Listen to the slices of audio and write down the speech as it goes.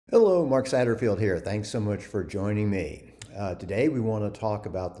Hello, Mark Satterfield here. Thanks so much for joining me. Today we want to talk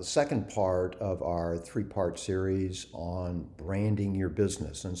about the second part of our three-part series on branding your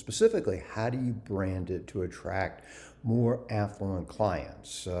business, and specifically, how do you brand it to attract more affluent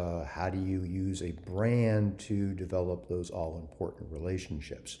clients? How do you use a brand to develop those all-important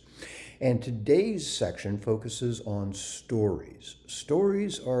relationships? And today's section focuses on stories.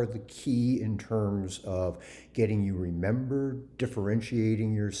 Stories are the key in terms of getting you remembered,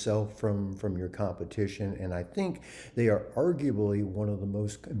 differentiating yourself from your competition, and I think they are arguably one of the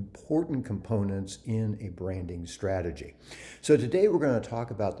most important components in a branding strategy. So today we're going to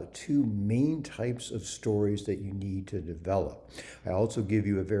talk about the two main types of stories that you need to develop. I also give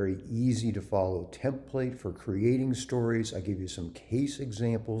you a very easy to follow template for creating stories. I give you some case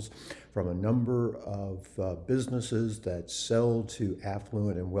examples from a number of businesses that sell to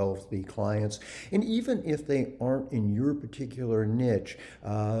affluent and wealthy clients. And even if they aren't in your particular niche,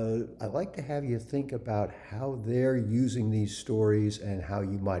 I like to have you think about how they're using these stories and how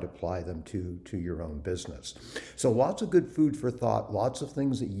you might apply them to your own business. So lots of good food for thought, lots of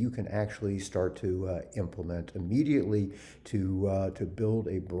things that you can actually start to implement immediately to build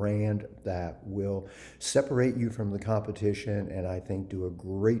a brand that will separate you from the competition, and I think do a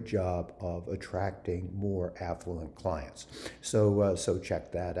great job of attracting more affluent clients. So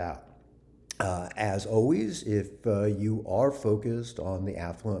check that out. As always, if you are focused on the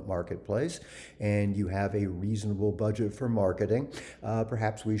affluent marketplace and you have a reasonable budget for marketing,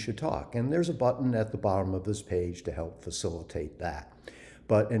 perhaps we should talk. And there's a button at the bottom of this page to help facilitate that.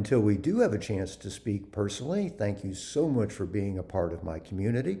 But until we do have a chance to speak personally, thank you so much for being a part of my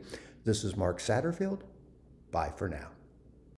community. This is Mark Satterfield. Bye for now.